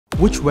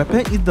Which weapon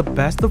is the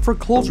best for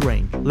close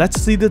range?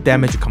 Let's see the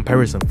damage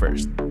comparison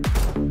first.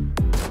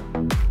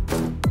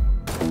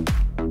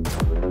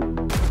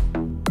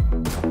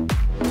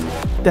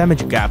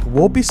 Damage gap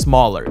will be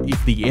smaller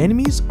if the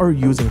enemies are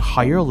using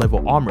higher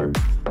level armor.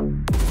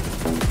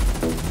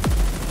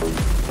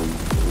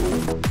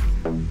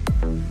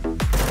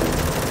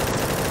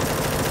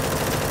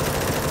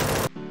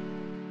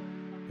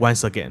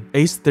 Once again,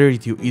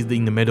 Ace-32 is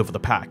in the middle of the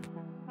pack.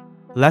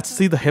 Let's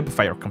see the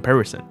hipfire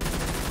comparison.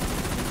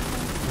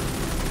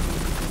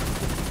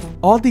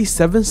 All the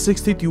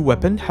 7.62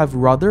 weapons have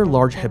rather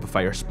large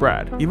hipfire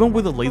spread, even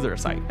with a laser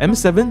sight.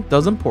 M7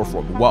 doesn't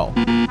perform well.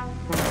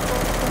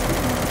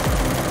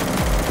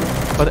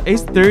 But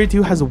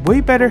Ace-32 has a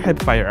way better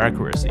hipfire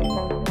accuracy.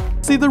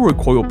 See the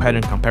recoil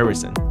pattern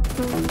comparison.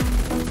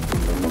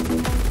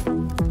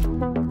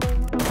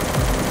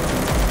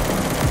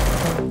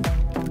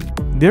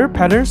 Their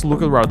patterns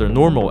look rather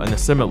normal and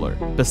similar,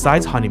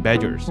 besides honey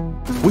badgers.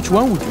 Which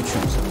one would you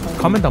choose?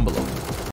 Comment down below.